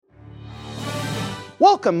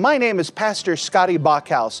Welcome, my name is Pastor Scotty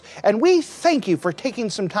Bachhaus, and we thank you for taking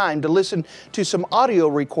some time to listen to some audio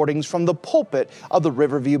recordings from the pulpit of the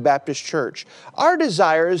Riverview Baptist Church. Our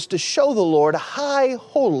desire is to show the Lord high,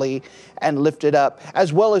 holy, and lifted up,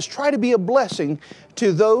 as well as try to be a blessing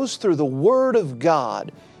to those through the Word of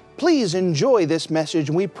God. Please enjoy this message,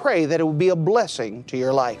 and we pray that it will be a blessing to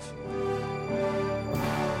your life.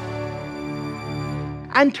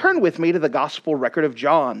 And turn with me to the Gospel record of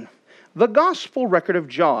John. The Gospel record of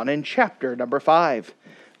John in chapter number 5.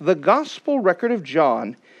 The Gospel record of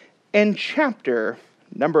John in chapter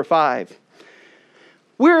number 5.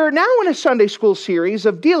 We're now in a Sunday school series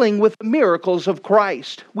of dealing with the miracles of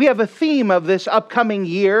Christ. We have a theme of this upcoming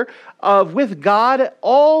year of with God,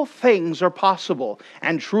 all things are possible.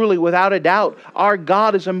 And truly, without a doubt, our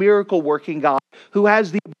God is a miracle-working God who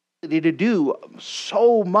has the ability to do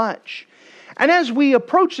so much. And as we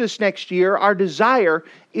approach this next year, our desire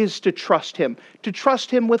is to trust Him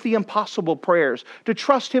with the impossible prayers, to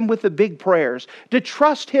trust Him with the big prayers, to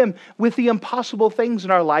trust Him with the impossible things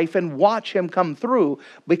in our life and watch Him come through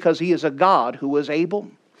because He is a God who is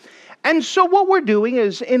able. And so what we're doing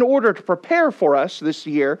is, in order to prepare for us this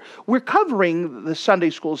year, we're covering the Sunday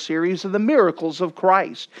school series of the miracles of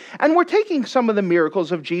Christ. And we're taking some of the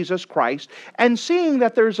miracles of Jesus Christ and seeing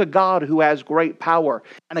that there's a God who has great power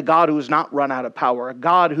and a God who has not run out of power, a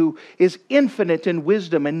God who is infinite in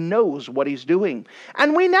wisdom and knows what He's doing.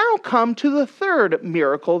 And we now come to the third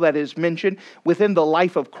miracle that is mentioned within the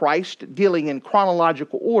life of Christ, dealing in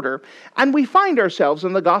chronological order. And we find ourselves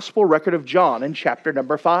in the Gospel record of John in chapter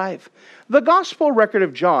number 5. The Gospel record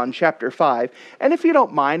of John, chapter 5, and if you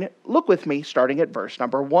don't mind, look with me starting at verse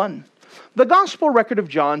number 1. The Gospel record of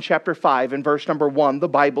John, chapter 5, and verse number 1, the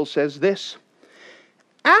Bible says this: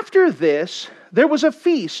 After this, there was a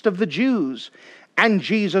feast of the Jews, and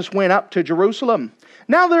Jesus went up to Jerusalem.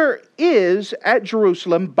 Now there is at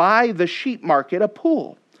Jerusalem by the sheep market a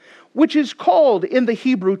pool, which is called in the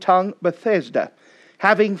Hebrew tongue Bethesda,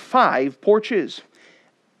 having 5 porches.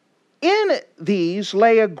 In these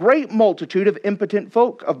lay a great multitude of impotent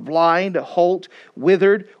folk, of blind, halt,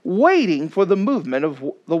 withered, waiting for the movement of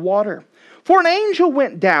the water. For an angel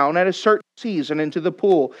went down at a certain season into the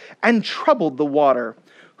pool and troubled the water.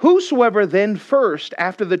 Whosoever then first,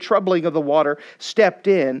 after the troubling of the water, stepped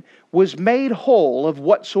in, was made whole of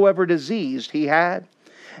whatsoever disease he had.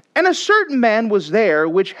 And a certain man was there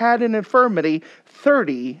which had an infirmity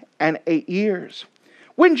 38 years.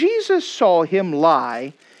 When Jesus saw him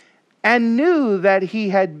lie, and knew that he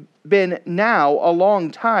had been now a long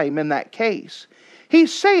time in that case, he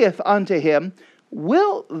saith unto him,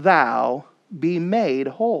 Wilt thou be made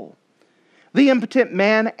whole? The impotent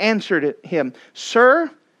man answered him, Sir,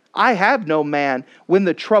 I have no man when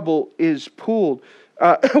the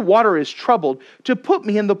water is troubled, to put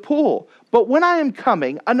me in the pool. But when I am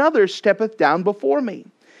coming, another steppeth down before me.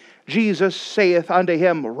 Jesus saith unto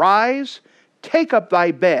him, Rise, take up thy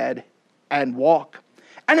bed, and walk.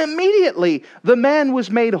 And immediately the man was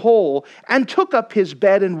made whole, and took up his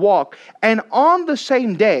bed and walked. And on the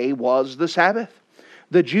same day was the Sabbath.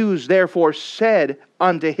 The Jews therefore said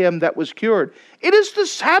unto him that was cured, It is the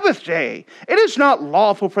Sabbath day. It is not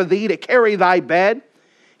lawful for thee to carry thy bed.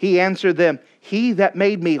 He answered them, He that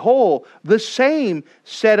made me whole, the same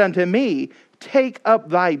said unto me, Take up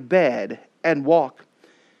thy bed and walk.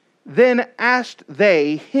 Then asked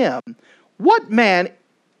they him, What man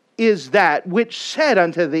is that which said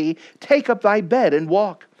unto thee, Take up thy bed and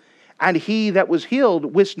walk? And he that was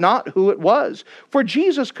healed wist not who it was, for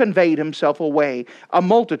Jesus conveyed himself away, a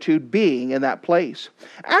multitude being in that place.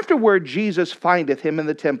 Afterward Jesus findeth him in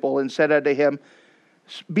the temple, and said unto him,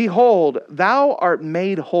 Behold, thou art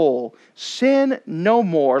made whole. Sin no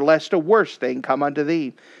more, lest a worse thing come unto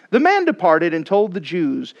thee. The man departed and told the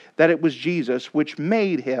Jews that it was Jesus which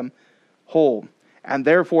made him whole. And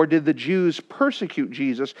therefore did the Jews persecute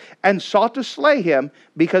Jesus, and sought to slay him,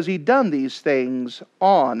 because he done these things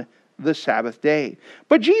on the Sabbath day.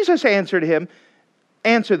 But Jesus answered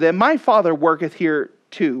them, My Father worketh here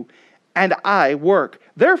too, and I work.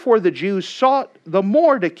 Therefore the Jews sought the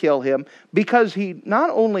more to kill him, because he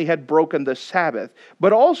not only had broken the Sabbath,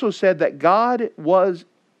 but also said that God was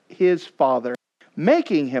his Father,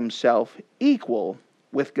 making himself equal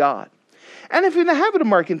with God. And if you're in the habit of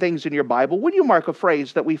marking things in your Bible, would you mark a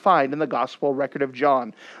phrase that we find in the Gospel record of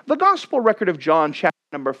John? The Gospel record of John, chapter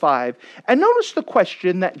number 5. And notice the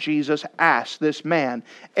question that Jesus asked this man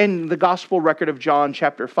in the Gospel record of John,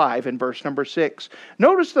 chapter 5, and verse number 6.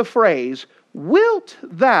 Notice the phrase, Wilt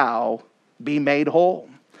thou be made whole?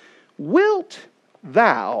 Wilt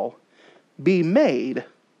thou be made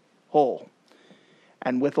whole?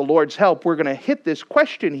 And with the Lord's help, we're going to hit this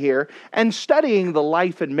question here and studying the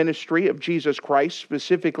life and ministry of Jesus Christ,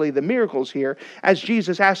 specifically the miracles here, as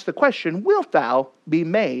Jesus asked the question, wilt thou be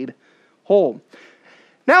made whole?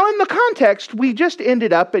 Now, in the context, we just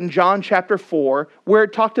ended up in John chapter 4, where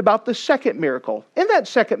it talked about the second miracle. In that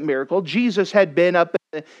second miracle, Jesus had been up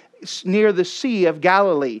near the Sea of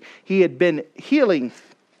Galilee. He had been healing.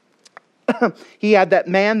 He had that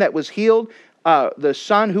man that was healed, the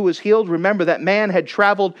son who was healed. Remember, that man had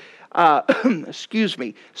traveled,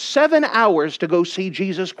 7 hours to go see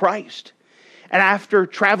Jesus Christ. And after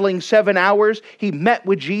traveling 7 hours, he met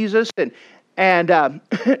with Jesus, and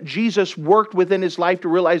Jesus worked within his life to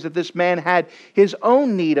realize that this man had his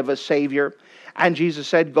own need of a Savior. And Jesus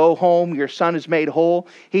said, go home, your son is made whole.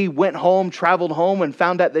 He went home, traveled home, and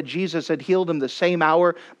found out that Jesus had healed him the same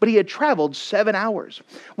hour, but he had traveled 7 hours.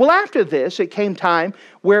 Well, after this, it came time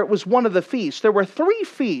where it was one of the feasts. There were 3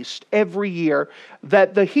 feasts every year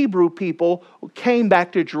that the Hebrew people came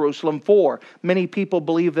back to Jerusalem for. Many people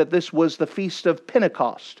believe that this was the Feast of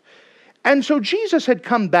Pentecost. And so Jesus had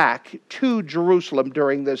come back to Jerusalem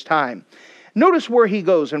during this time. Notice where he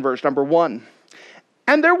goes in verse number 1.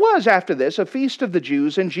 And there was after this a feast of the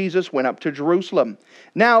Jews, and Jesus went up to Jerusalem.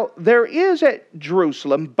 Now there is at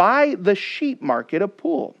Jerusalem by the sheep market a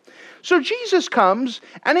pool. So Jesus comes,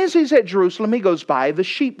 and as he's at Jerusalem, he goes by the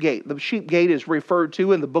sheep gate. The sheep gate is referred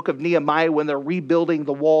to in the book of Nehemiah when they're rebuilding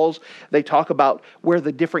the walls. They talk about where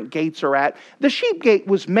the different gates are at. The sheep gate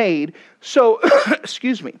was made so,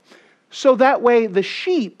 so that way the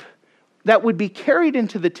sheep that would be carried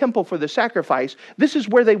into the temple for the sacrifice, this is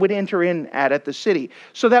where they would enter in at the city.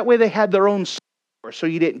 So that way they had their own store, so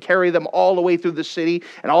you didn't carry them all the way through the city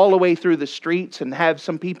and all the way through the streets and have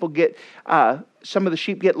some people get, some of the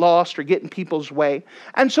sheep get lost or get in people's way.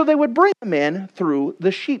 And so they would bring them in through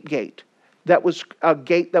the sheep gate. That was a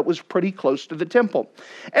gate that was pretty close to the temple.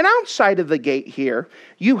 And outside of the gate here,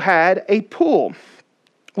 you had a pool,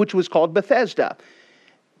 which was called Bethesda.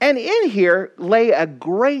 And in here lay a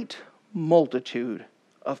great multitude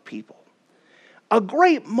of people. A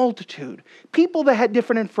great multitude. People that had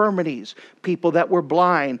different infirmities. People that were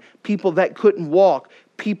blind. People that couldn't walk.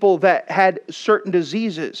 People that had certain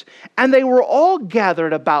diseases. And they were all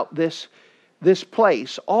gathered about this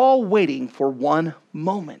place, all waiting for one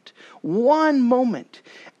moment. One moment.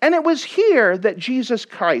 And it was here that Jesus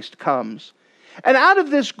Christ comes. And out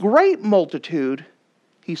of this great multitude,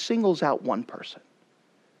 he singles out one person.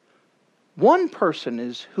 One person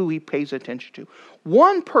is who he pays attention to.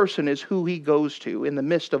 One person is who he goes to in the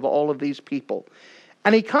midst of all of these people.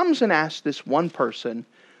 And he comes and asks this one person,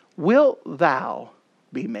 wilt thou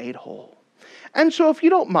be made whole? And so if you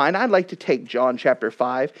don't mind, I'd like to take John chapter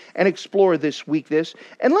 5 and explore this weakness.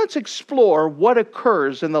 And let's explore what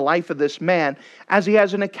occurs in the life of this man as he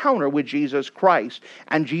has an encounter with Jesus Christ.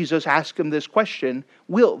 And Jesus asks him this question,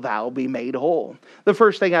 wilt thou be made whole? The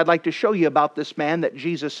first thing I'd like to show you about this man that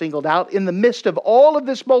Jesus singled out in the midst of all of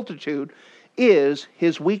this multitude is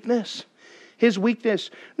his weakness. His weakness.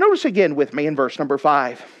 Notice again with me in verse number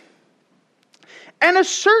 5. And a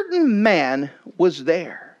certain man was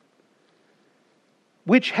there,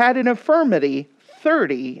 which had an infirmity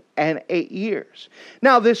 38 years.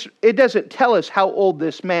 Now it doesn't tell us how old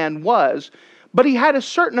this man was, but he had a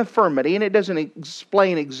certain infirmity, and it doesn't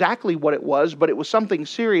explain exactly what it was, but it was something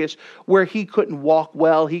serious where he couldn't walk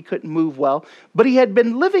well, he couldn't move well. But he had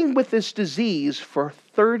been living with this disease for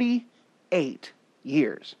 38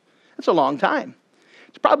 years. That's a long time.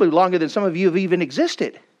 It's probably longer than some of you have even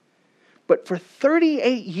existed. But for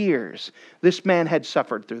 38 years, this man had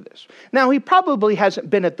suffered through this. Now, he probably hasn't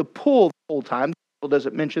been at the pool the whole time. The Bible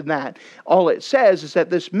doesn't mention that. All it says is that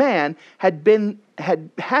this man had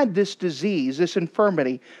had this disease, this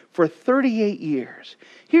infirmity, for 38 years.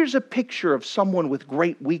 Here's a picture of someone with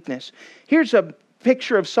great weakness. Here's a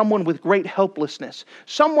picture of someone with great helplessness.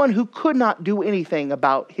 Someone who could not do anything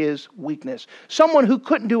about his weakness. Someone who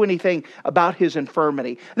couldn't do anything about his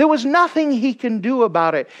infirmity. There was nothing he can do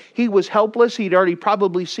about it. He was helpless. He'd already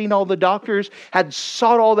probably seen all the doctors, had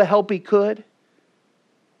sought all the help he could,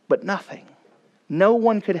 but nothing. No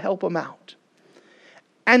one could help him out.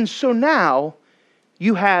 And so now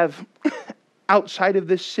you have outside of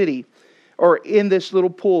this city, or in this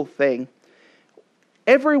little pool thing,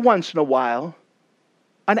 every once in a while,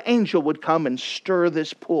 an angel would come and stir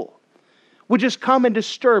this pool. Would just come and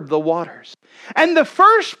disturb the waters. And the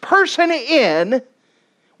first person in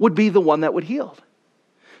would be the one that would heal.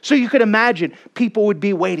 So you could imagine people would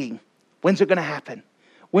be waiting. When's it going to happen?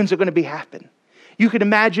 When's it going to happen? You could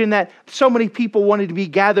imagine that so many people wanted to be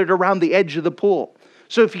gathered around the edge of the pool.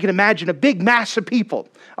 So if you can imagine a big mass of people.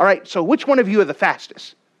 All right, so which one of you are the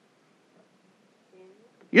fastest?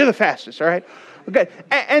 You're the fastest, all right? Okay.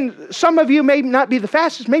 And some of you may not be the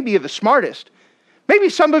fastest. Maybe you're the smartest. Maybe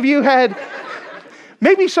some of you had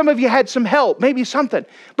some help, maybe something.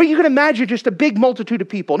 But you can imagine just a big multitude of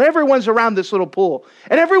people, and everyone's around this little pool,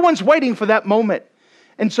 and everyone's waiting for that moment.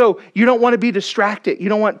 And so you don't want to be distracted. You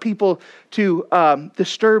don't want people to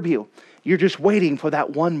disturb you. You're just waiting for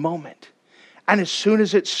that one moment. And as soon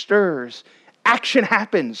as it stirs, action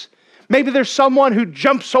happens. Maybe there's someone who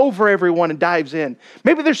jumps over everyone and dives in.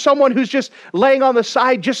 Maybe there's someone who's just laying on the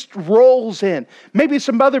side, just rolls in. Maybe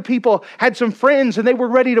some other people had some friends and they were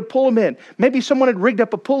ready to pull them in. Maybe someone had rigged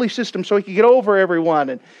up a pulley system so he could get over everyone.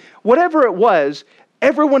 And whatever it was,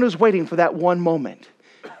 everyone was waiting for that one moment.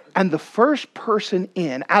 And the first person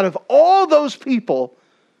in, out of all those people,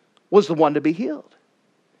 was the one to be healed.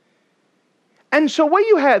 And so what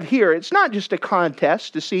you have here, it's not just a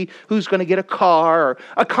contest to see who's going to get a car or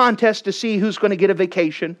a contest to see who's going to get a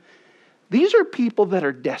vacation. These are people that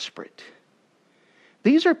are desperate.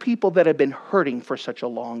 These are people that have been hurting for such a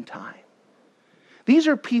long time. These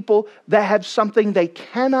are people that have something they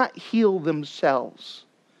cannot heal themselves.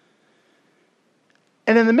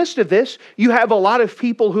 And in the midst of this, you have a lot of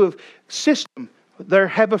people who have system. They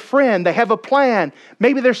have a friend, they have a plan.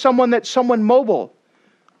 Maybe there's someone mobile.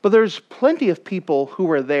 But there's plenty of people who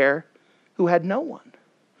were there who had no one.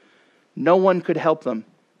 No one could help them.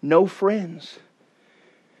 No friends.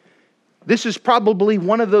 This is probably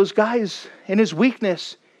one of those guys in his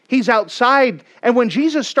weakness. He's outside. And when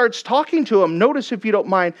Jesus starts talking to him, notice, if you don't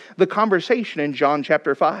mind, the conversation in John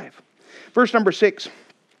chapter 5. Verse number 6.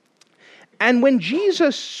 And when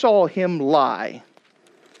Jesus saw him lie,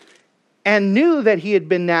 and knew that he had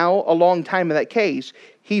been now a long time in that case,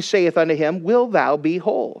 he saith unto him, Will thou be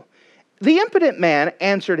whole? The impotent man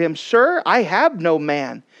answered him, Sir, I have no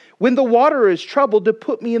man, when the water is troubled, to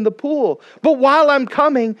put me in the pool. But while I'm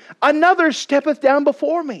coming, another steppeth down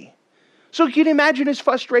before me. So can you imagine his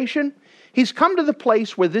frustration? He's come to the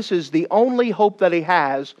place where this is the only hope that he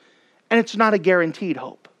has, and it's not a guaranteed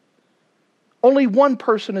hope. Only one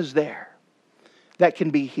person is there that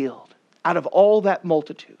can be healed out of all that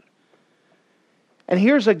multitude. And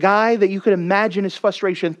here's a guy that you can imagine his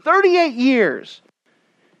frustration. 38 years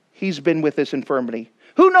he's been with this infirmity.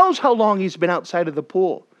 Who knows how long he's been outside of the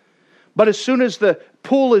pool? But as soon as the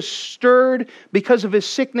pool is stirred because of his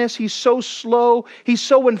sickness, he's so slow, he's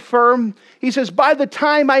so infirm. He says, by the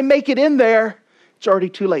time I make it in there, it's already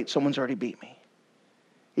too late. Someone's already beat me.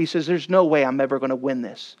 He says, there's no way I'm ever going to win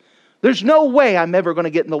this. There's no way I'm ever going to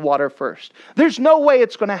get in the water first. There's no way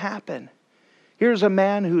it's going to happen. Here's a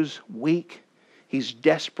man who's weak. He's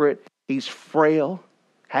desperate, he's frail,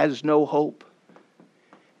 has no hope.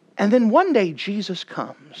 And then one day Jesus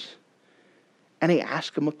comes and he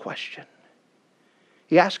asks him a question.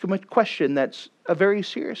 He asks him a question that's a very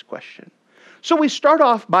serious question. So we start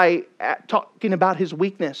off by talking about his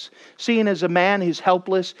weakness. Seeing as a man, he's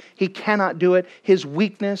helpless, he cannot do it. His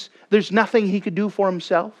weakness, there's nothing he could do for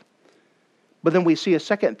himself. But then we see a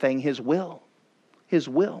second thing, his will. His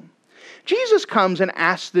will. Jesus comes and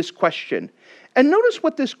asks this question. And notice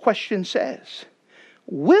what this question says.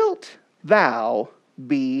 Wilt thou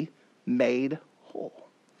be made whole?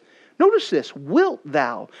 Notice this. Wilt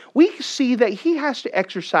thou? We see that he has to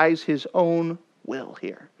exercise his own will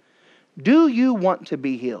here. Do you want to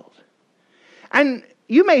be healed? And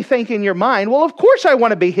you may think in your mind, well, of course I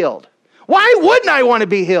want to be healed. Why wouldn't I want to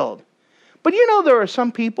be healed? But you know, there are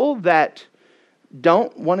some people that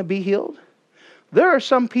don't want to be healed. There are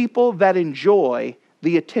some people that enjoy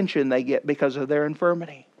the attention they get because of their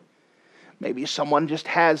infirmity. Maybe someone just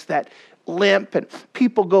has that limp and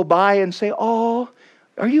people go by and say, oh,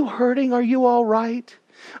 are you hurting? Are you all right?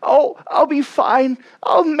 Oh, I'll be fine.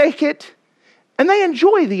 I'll make it. And they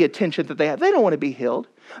enjoy the attention that they have. They don't want to be healed.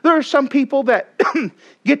 There are some people that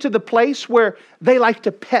get to the place where they like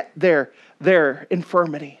to pet their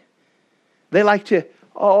infirmity. They like to,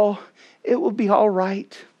 oh, it will be all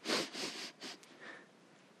right.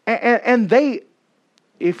 And they,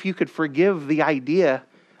 if you could forgive the idea,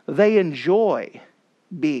 they enjoy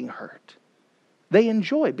being hurt. They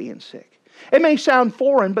enjoy being sick. It may sound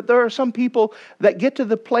foreign, but there are some people that get to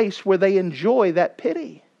the place where they enjoy that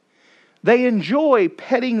pity. They enjoy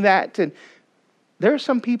petting that. And there are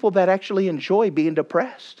some people that actually enjoy being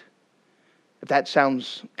depressed. If that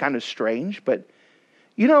sounds kind of strange, but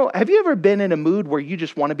you know, have you ever been in a mood where you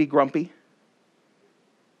just want to be grumpy?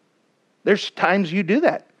 There's times you do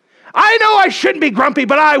that. I know I shouldn't be grumpy,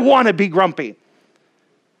 but I want to be grumpy.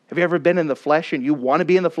 Have you ever been in the flesh and you want to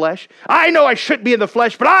be in the flesh? I know I shouldn't be in the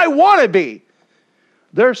flesh, but I want to be.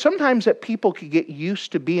 There are sometimes that people can get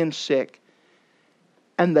used to being sick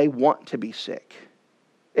and they want to be sick.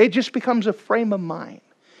 It just becomes a frame of mind.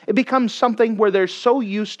 It becomes something where they're so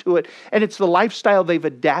used to it, and it's the lifestyle they've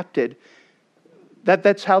adapted,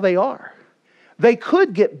 that's how they are. They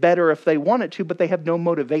could get better if they wanted to, but they have no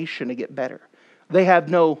motivation to get better. They have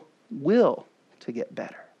no will to get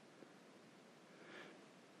better.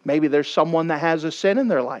 Maybe there's someone that has a sin in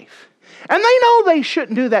their life, and they know they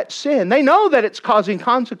shouldn't do that sin. They know that it's causing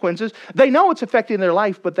consequences. They know it's affecting their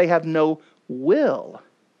life, but they have no will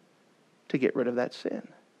to get rid of that sin.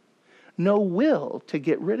 No will to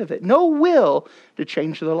get rid of it. No will to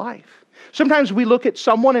change their life. Sometimes we look at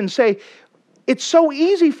someone and say, it's so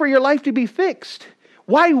easy for your life to be fixed.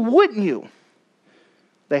 Why wouldn't you?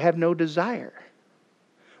 They have no desire.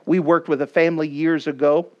 We worked with a family years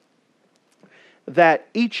ago that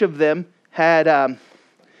each of them had,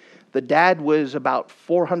 the dad was about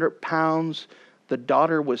 400 pounds, the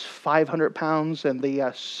daughter was 500 pounds, and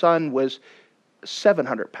the son was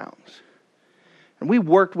 700 pounds. And we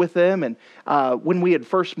worked with them, and when we had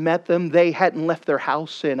first met them, they hadn't left their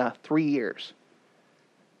house in 3 years.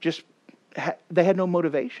 They had no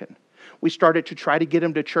motivation. We started to try to get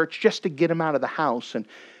them to church just to get them out of the house, and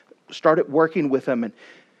started working with them. And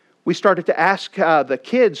we started to ask the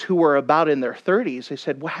kids who were about in their 30s, they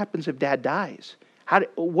said, what happens if dad dies?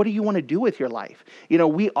 What do you want to do with your life?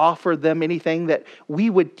 We offered them anything that we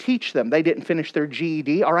would teach them. They didn't finish their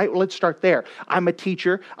GED. All right, well, let's start there. I'm a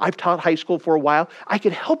teacher. I've taught high school for a while. I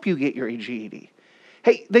could help you get your GED.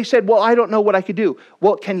 Hey, they said, well, I don't know what I could do.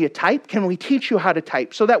 Well, can you type? Can we teach you how to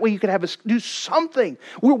type? So that way you could have us do something.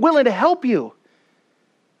 We're willing to help you.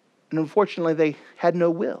 And unfortunately, they had no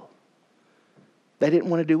will. They didn't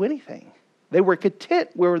want to do anything. They were content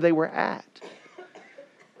where they were at.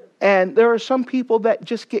 And there are some people that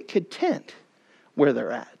just get content where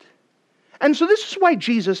they're at. And so this is why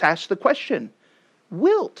Jesus asked the question,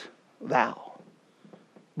 wilt thou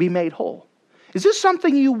be made whole? Is this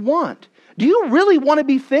something you want? Do you really want to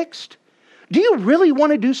be fixed? Do you really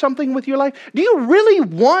want to do something with your life? Do you really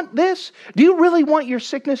want this? Do you really want your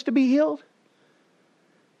sickness to be healed?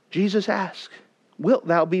 Jesus asked, wilt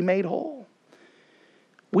thou be made whole?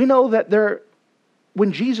 We know that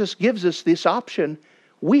when Jesus gives us this option,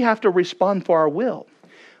 we have to respond for our will.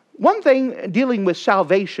 One thing dealing with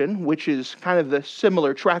salvation, which is kind of the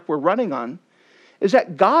similar track we're running on, is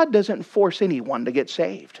that God doesn't force anyone to get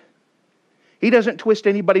saved. He doesn't twist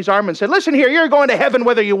anybody's arm and say, listen here, you're going to heaven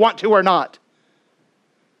whether you want to or not.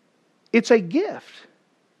 It's a gift.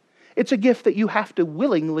 It's a gift that you have to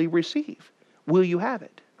willingly receive. Will you have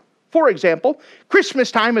it? For example,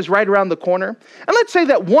 Christmas time is right around the corner. And let's say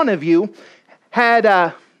that one of you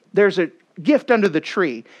there's a gift under the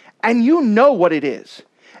tree, and you know what it is.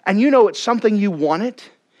 And you know it's something you wanted.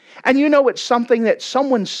 And you know it's something that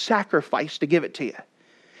someone sacrificed to give it to you.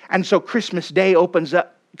 And so Christmas Day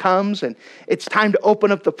comes, and it's time to open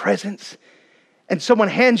up the presents. And someone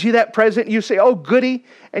hands you that present, and you say, oh, goody.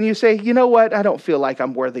 And you say, you know what? I don't feel like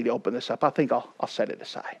I'm worthy to open this up. I think I'll set it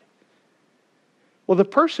aside. Well, the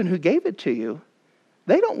person who gave it to you,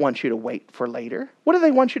 they don't want you to wait for later. What do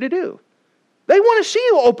they want you to do? They want to see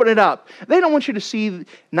you open it up. They don't want you to see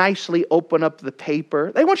nicely open up the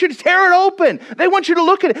paper. They want you to tear it open. They want you to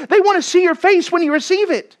look at it. They want to see your face when you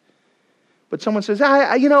receive it. But someone says,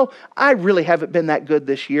 I really haven't been that good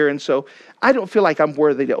this year, and so I don't feel like I'm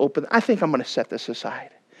worthy to open. I think I'm going to set this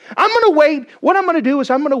aside. I'm going to wait. What I'm going to do is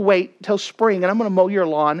I'm going to wait till spring, and I'm going to mow your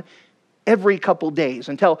lawn every couple days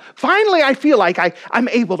until finally I feel like I'm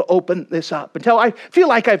able to open this up, until I feel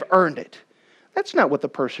like I've earned it. That's not what the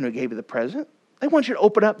person who gave you the present. They want you to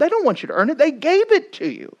open up. They don't want you to earn it. They gave it to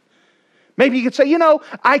you. Maybe you could say,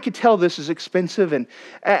 I could tell this is expensive, and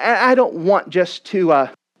I don't want just to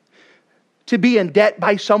be in debt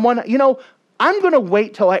by someone. I'm going to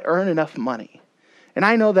wait till I earn enough money. And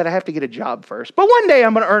I know that I have to get a job first. But one day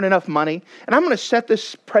I'm going to earn enough money, and I'm going to set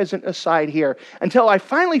this present aside here until I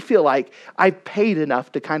finally feel like I've paid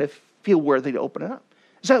enough to kind of feel worthy to open it up.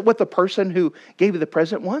 Is that what the person who gave you the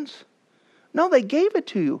present wants? No, they gave it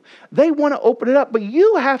to you. They want to open it up, but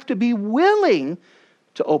you have to be willing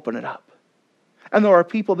to open it up. And there are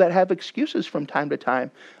people that have excuses from time to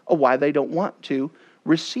time of why they don't want to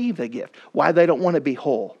receive the gift, why they don't want to be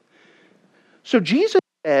whole. So Jesus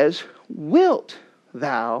says, wilt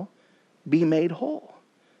thou be made whole?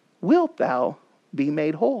 Wilt thou be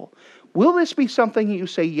made whole? Will this be something you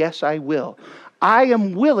say, yes, I will? I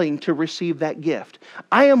am willing to receive that gift.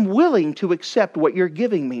 I am willing to accept what you're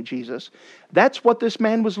giving me, Jesus. That's what this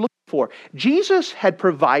man was looking for. Jesus had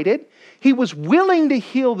provided. He was willing to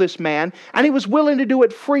heal this man, and he was willing to do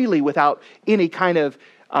it freely without any kind of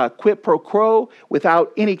quid pro quo,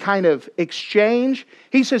 without any kind of exchange.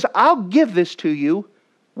 He says, I'll give this to you.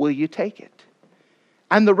 Will you take it?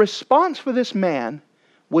 And the response for this man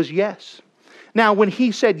was yes. Now, when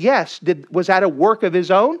he said yes, was that a work of his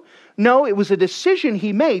own? No, it was a decision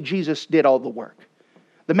he made. Jesus did all the work.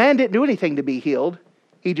 The man didn't do anything to be healed.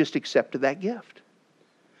 He just accepted that gift.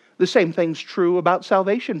 The same thing's true about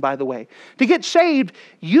salvation, by the way. To get saved,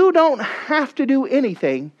 you don't have to do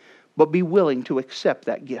anything but be willing to accept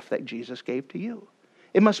that gift that Jesus gave to you.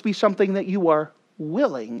 It must be something that you are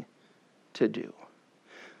willing to do.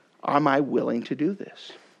 Am I willing to do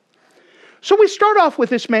this? So we start off with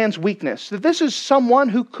this man's weakness, that this is someone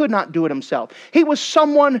who could not do it himself. He was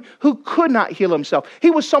someone who could not heal himself. He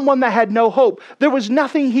was someone that had no hope. There was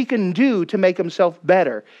nothing he can do to make himself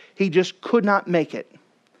better. He just could not make it.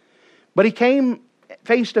 But he came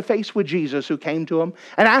face to face with Jesus, who came to him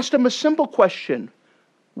and asked him a simple question: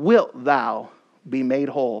 wilt thou be made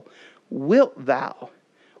whole? Wilt thou?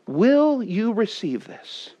 Will you receive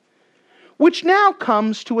this? Which now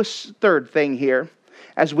comes to a third thing here.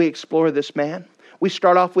 As we explore this man, we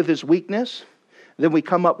start off with his weakness, then we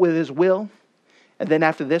come up with his will, and then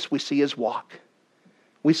after this we see his walk.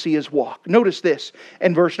 We see his walk. Notice this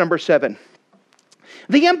in verse number 7.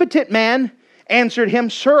 The impotent man answered him,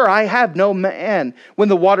 Sir, I have no man when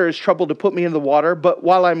the water is troubled to put me in the water, but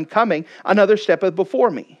while I'm coming, another steppeth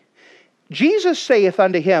before me. Jesus saith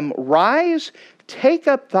unto him, Rise, take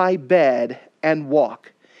up thy bed, and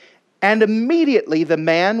walk. And immediately the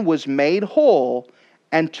man was made whole,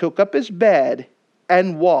 and took up his bed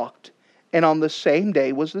and walked. And on the same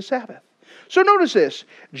day was the Sabbath. So notice this.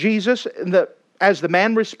 Jesus, as the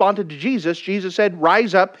man responded to Jesus, Jesus said,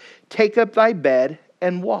 Rise up, take up thy bed,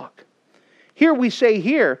 and walk. Here we say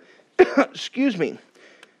here, excuse me,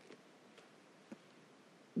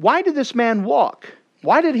 why did this man walk?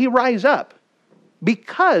 Why did he rise up?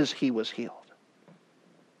 Because he was healed.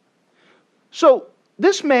 So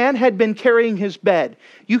this man had been carrying his bed.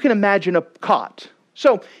 You can imagine a cot.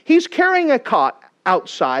 So he's carrying a cot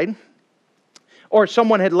outside, or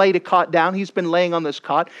someone had laid a cot down. He's been laying on this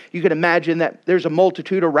cot. You can imagine that there's a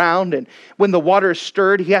multitude around, and when the water is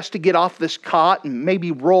stirred, he has to get off this cot and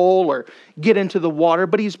maybe roll or get into the water.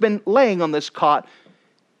 But he's been laying on this cot.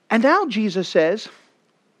 And now Jesus says,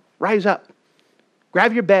 Rise up,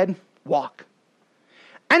 grab your bed, walk.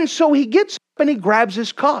 And so he gets up and he grabs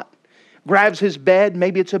his cot, grabs his bed,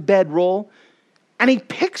 maybe it's a bedroll, and he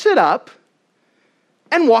picks it up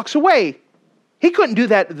and walks away. He couldn't do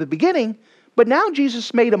that at the beginning, but now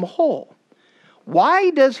Jesus made him whole.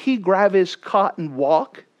 Why does he grab his cot and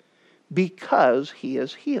walk? Because he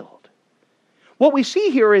is healed. What we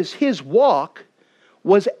see here is his walk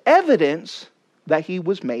was evidence that he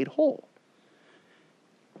was made whole.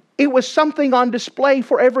 It was something on display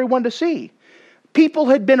for everyone to see. People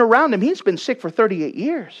had been around him. He's been sick for 38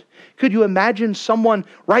 years. Could you imagine someone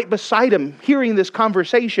right beside him hearing this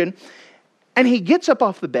conversation? And he gets up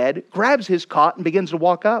off the bed, grabs his cot, and begins to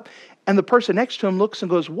walk up. And the person next to him looks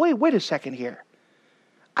and goes, wait a second here.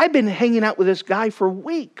 I've been hanging out with this guy for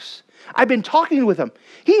weeks. I've been talking with him.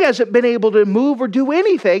 He hasn't been able to move or do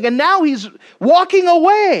anything, and now he's walking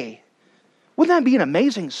away. Wouldn't that be an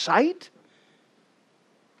amazing sight?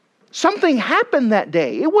 Something happened that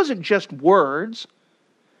day. It wasn't just words.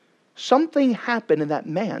 Something happened in that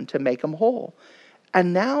man to make him whole.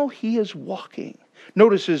 And now he is walking.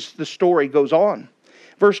 Notice as the story goes on.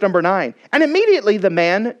 Verse number 9. And immediately the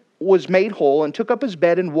man was made whole and took up his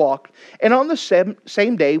bed and walked. And on the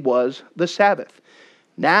same day was the Sabbath.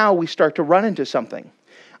 Now we start to run into something.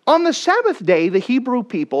 On the Sabbath day, the Hebrew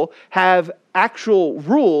people have actual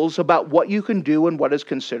rules about what you can do and what is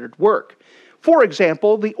considered work. For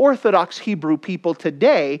example, the Orthodox Hebrew people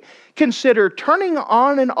today consider turning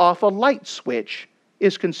on and off a light switch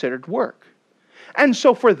is considered work. And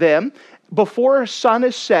so for them, before sun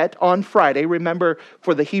is set on Friday, remember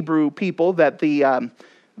for the Hebrew people that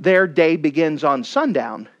their day begins on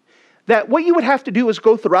sundown, that what you would have to do is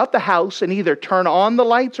go throughout the house and either turn on the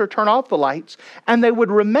lights or turn off the lights, and they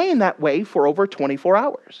would remain that way for over 24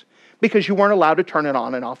 hours because you weren't allowed to turn it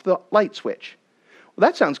on and off the light switch. Well,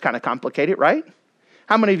 that sounds kind of complicated, right?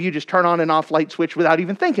 How many of you just turn on and off light switch without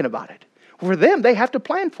even thinking about it? For them, they have to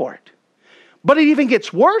plan for it. But it even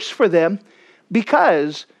gets worse for them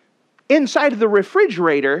because inside of the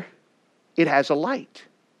refrigerator, it has a light.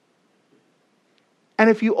 And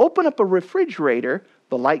if you open up a refrigerator,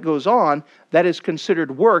 the light goes on, that is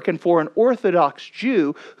considered work. And for an Orthodox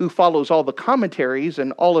Jew who follows all the commentaries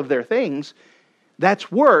and all of their things,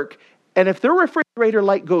 that's work. And if their refrigerator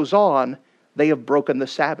light goes on, they have broken the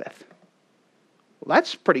Sabbath. Well,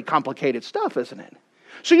 that's pretty complicated stuff, isn't it?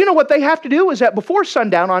 So you know what they have to do is that before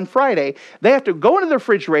sundown on Friday, they have to go into the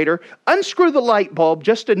refrigerator, unscrew the light bulb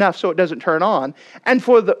just enough so it doesn't turn on, and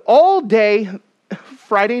for the all day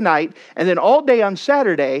Friday night, and then all day on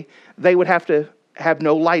Saturday, they would have to have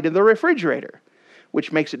no light in the refrigerator,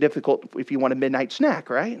 which makes it difficult if you want a midnight snack,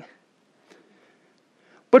 right?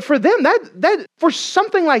 But for them, that for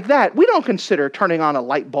something like that, we don't consider turning on a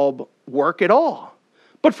light bulb work at all.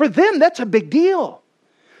 But for them, that's a big deal.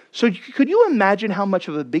 So could you imagine how much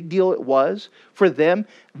of a big deal it was for them?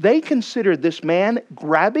 They considered this man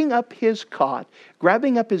grabbing up his cot,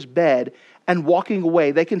 grabbing up his bed, and walking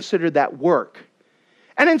away. They considered that work.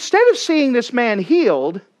 And instead of seeing this man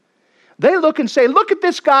healed, they look and say, look at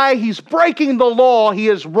this guy, he's breaking the law, he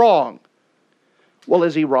is wrong. Well,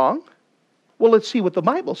 is he wrong? Well, let's see what the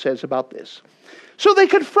Bible says about this. So they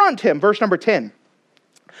confront him, verse number 10.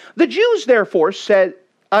 The Jews therefore said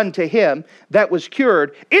unto him that was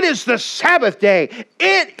cured, it is the Sabbath day.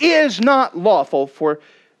 It is not lawful for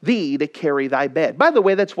thee to carry thy bed. By the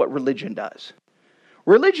way, that's what religion does.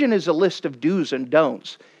 Religion is a list of do's and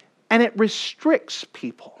don'ts, and it restricts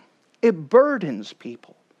people. It burdens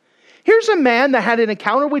people. Here's a man that had an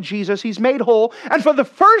encounter with Jesus. He's made whole, and for the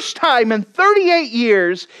first time in 38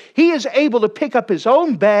 years, he is able to pick up his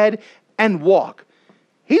own bed and walk.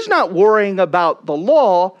 He's not worrying about the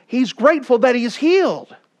law. He's grateful that he's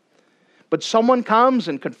healed. But someone comes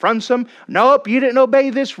and confronts him. Nope, you didn't obey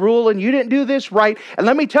this rule and you didn't do this right. And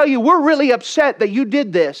let me tell you, we're really upset that you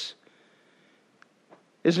did this.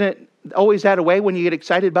 Isn't it always that way when you get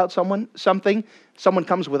excited about something? Someone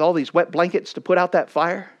comes with all these wet blankets to put out that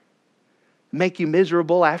fire. Make you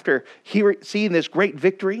miserable after seeing this great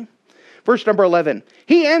victory. Verse number 11.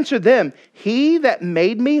 He answered them, he that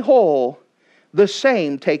made me whole, the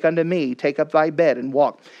same take unto me, take up thy bed and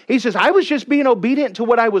walk. He says, I was just being obedient to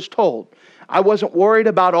what I was told. I wasn't worried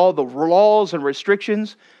about all the laws and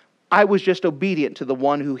restrictions. I was just obedient to the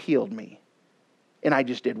one who healed me. And I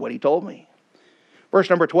just did what he told me. Verse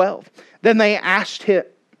number 12. Then they asked him,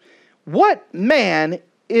 what man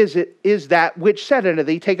is that which said unto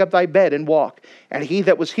thee, take up thy bed and walk? And he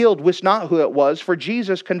that was healed wist not who it was, for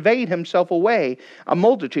Jesus conveyed himself away, a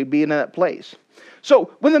multitude being in that place.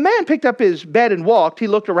 So when the man picked up his bed and walked, he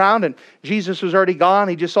looked around and Jesus was already gone.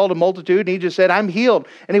 He just saw the multitude and he just said, I'm healed.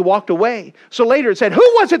 And he walked away. So later it said, who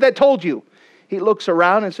was it that told you? He looks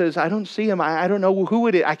around and says, I don't see him. I don't know who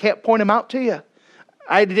it is. I can't point him out to you.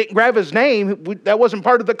 I didn't grab his name. That wasn't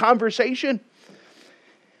part of the conversation.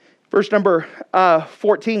 Verse number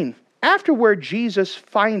 14. Afterward Jesus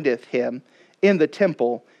findeth him in the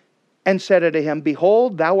temple and said unto him,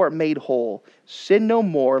 behold, thou art made whole. Sin no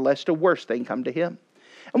more, lest a worse thing come to him.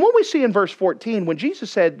 And what we see in verse 14, when Jesus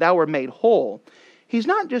said, thou art made whole, he's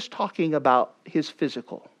not just talking about his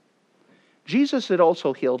physical. Jesus had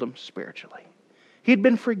also healed him spiritually. He'd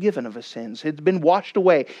been forgiven of his sins. He'd been washed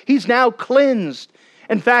away. He's now cleansed.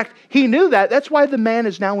 In fact, he knew that. That's why the man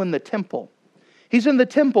is now in the temple. He's in the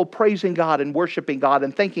temple praising God and worshiping God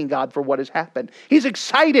and thanking God for what has happened. He's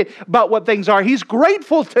excited about what things are. He's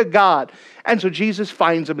grateful to God. And so Jesus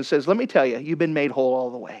finds him and says, let me tell you, you've been made whole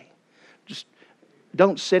all the way. Just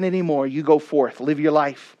don't sin anymore. You go forth. Live your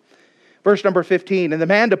life. Verse number 15, and the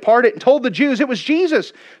man departed and told the Jews it was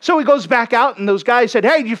Jesus. So he goes back out and those guys said,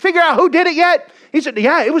 hey, did you figure out who did it yet? He said,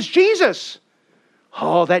 yeah, it was Jesus.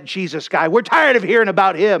 Oh, that Jesus guy. We're tired of hearing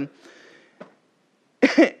about him.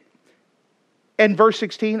 And verse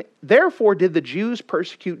 16, therefore did the Jews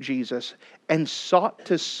persecute Jesus and sought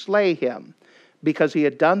to slay him because he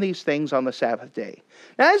had done these things on the Sabbath day.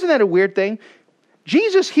 Now, isn't that a weird thing?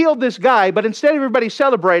 Jesus healed this guy, but instead of everybody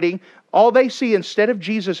celebrating, all they see instead of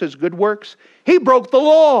Jesus' good works, he broke the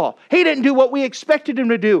law. He didn't do what we expected him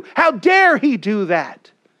to do. How dare he do that?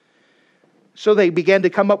 So they began to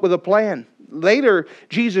come up with a plan. Later,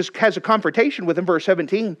 Jesus has a confrontation with him, verse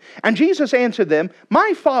 17. And Jesus answered them,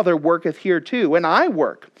 my Father worketh here too, and I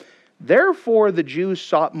work. Therefore the Jews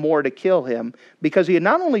sought more to kill him, because he had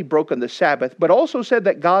not only broken the Sabbath, but also said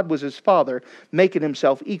that God was his Father, making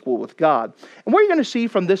himself equal with God. And what you're going to see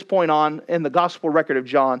from this point on in the gospel record of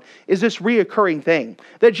John is this reoccurring thing.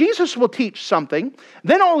 That Jesus will teach something,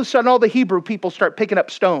 then all of a sudden all the Hebrew people start picking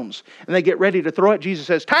up stones, and they get ready to throw it. Jesus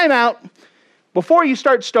says, time out. Before you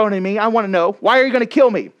start stoning me, I want to know, why are you going to kill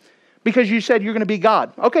me? Because you said you're going to be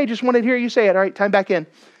God. Okay, just wanted to hear you say it. All right, time back in.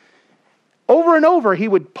 Over and over, he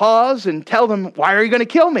would pause and tell them, why are you going to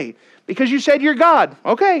kill me? Because you said you're God.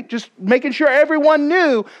 Okay, just making sure everyone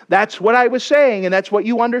knew that's what I was saying and that's what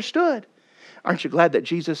you understood. Aren't you glad that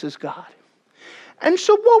Jesus is God? And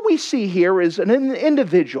so what we see here is an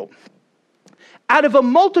individual. Out of a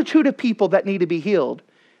multitude of people that need to be healed,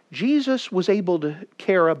 Jesus was able to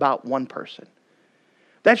care about one person.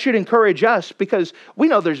 That should encourage us because we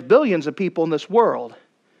know there's billions of people in this world,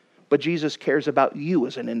 but Jesus cares about you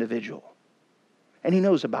as an individual. And he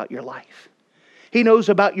knows about your life. He knows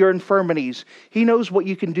about your infirmities. He knows what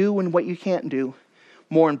you can do and what you can't do.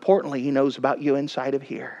 More importantly, He knows about you inside of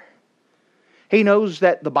here. He knows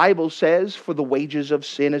that the Bible says, for the wages of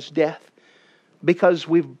sin is death. Because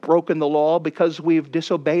we've broken the law, because we've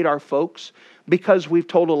disobeyed our folks, because we've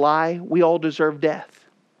told a lie, we all deserve death.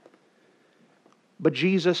 But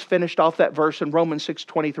Jesus finished off that verse in Romans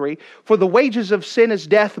 6:23. For the wages of sin is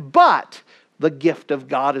death, but the gift of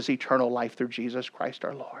God is eternal life through Jesus Christ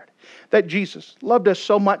our Lord. That Jesus loved us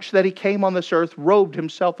so much that He came on this earth, robed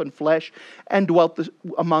Himself in flesh, and dwelt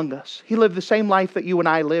among us. He lived the same life that you and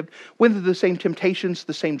I lived, went through the same temptations,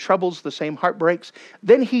 the same troubles, the same heartbreaks.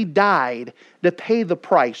 Then He died to pay the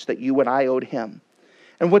price that you and I owed Him.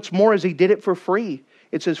 And what's more is He did it for free.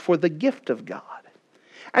 It says, for the gift of God.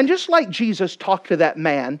 And just like Jesus talked to that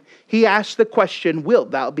man, He asked the question,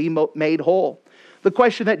 wilt thou be made whole? The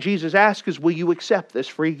question that Jesus asked is, will you accept this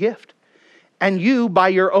free gift? And you, by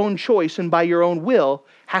your own choice and by your own will,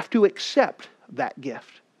 have to accept that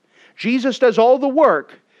gift. Jesus does all the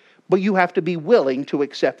work, but you have to be willing to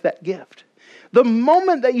accept that gift. The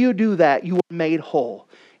moment that you do that, you are made whole.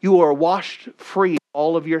 You are washed free of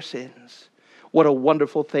all of your sins. What a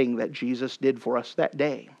wonderful thing that Jesus did for us that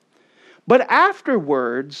day. But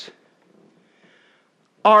afterwards,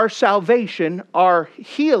 our salvation, our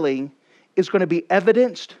healing, is going to be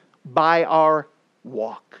evidenced by our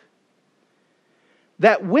walk.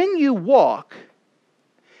 That when you walk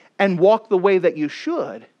and walk the way that you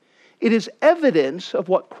should, it is evidence of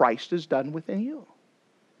what Christ has done within you.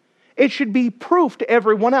 It should be proof to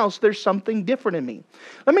everyone else there's something different in me.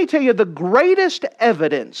 Let me tell you, the greatest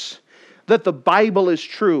evidence that the Bible is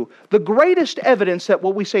true, the greatest evidence that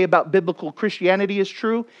what we say about biblical Christianity is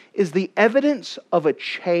true, is the evidence of a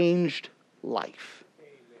changed life.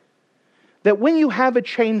 That when you have a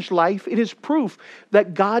changed life, it is proof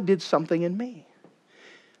that God did something in me.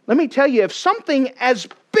 Let me tell you, if something as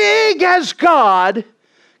big as God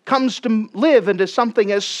comes to live into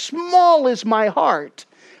something as small as my heart,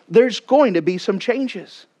 there's going to be some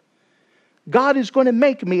changes. God is going to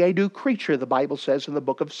make me a new creature, the Bible says in the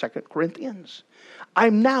book of 2 Corinthians.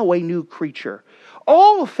 I'm now a new creature.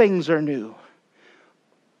 All things are new.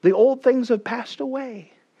 The old things have passed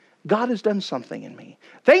away. God has done something in me.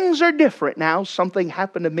 Things are different now. Something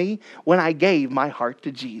happened to me when I gave my heart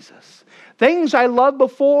to Jesus. Things I loved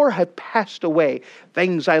before have passed away.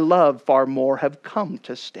 Things I loved far more have come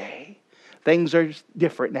to stay. Things are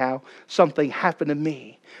different now. Something happened to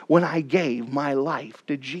me when I gave my life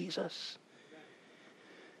to Jesus.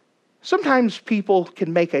 Sometimes people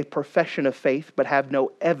can make a profession of faith but have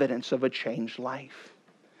no evidence of a changed life.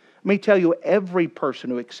 Let me tell you, every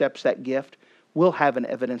person who accepts that gift will have an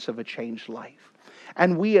evidence of a changed life.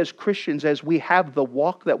 And we as Christians, as we have the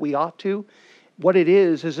walk that we ought to, what it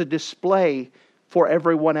is a display for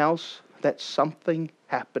everyone else that something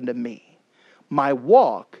happened to me. My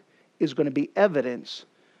walk is going to be evidence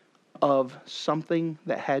of something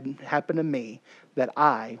that had happened to me, that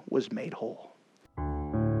I was made whole.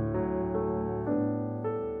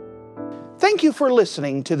 Thank you for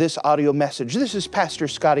listening to this audio message. This is Pastor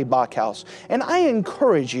Scotty Bachhaus, and I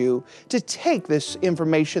encourage you to take this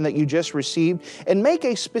information that you just received and make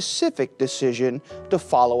a specific decision to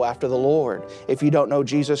follow after the Lord. If you don't know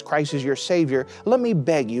Jesus Christ as your Savior, let me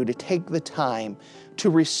beg you to take the time to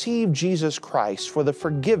receive Jesus Christ for the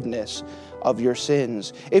forgiveness of your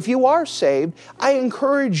sins. If you are saved, I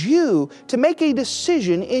encourage you to make a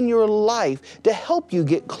decision in your life to help you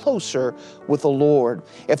get closer with the Lord.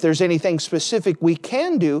 If there's anything specific we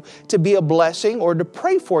can do to be a blessing or to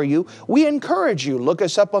pray for you, we encourage you. Look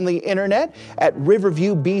us up on the internet at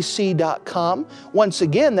riverviewbc.com. Once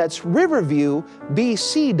again, that's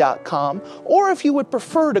riverviewbc.com. Or if you would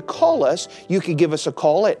prefer to call us, you could give us a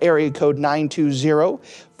call at area code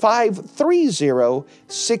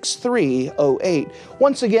 920-530-6308.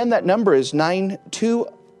 Once again, that number is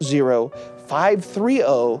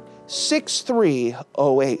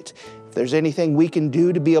 920-530-6308. If there's anything we can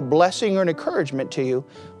do to be a blessing or an encouragement to you,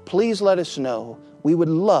 please let us know. We would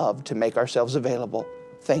love to make ourselves available.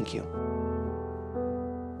 Thank you.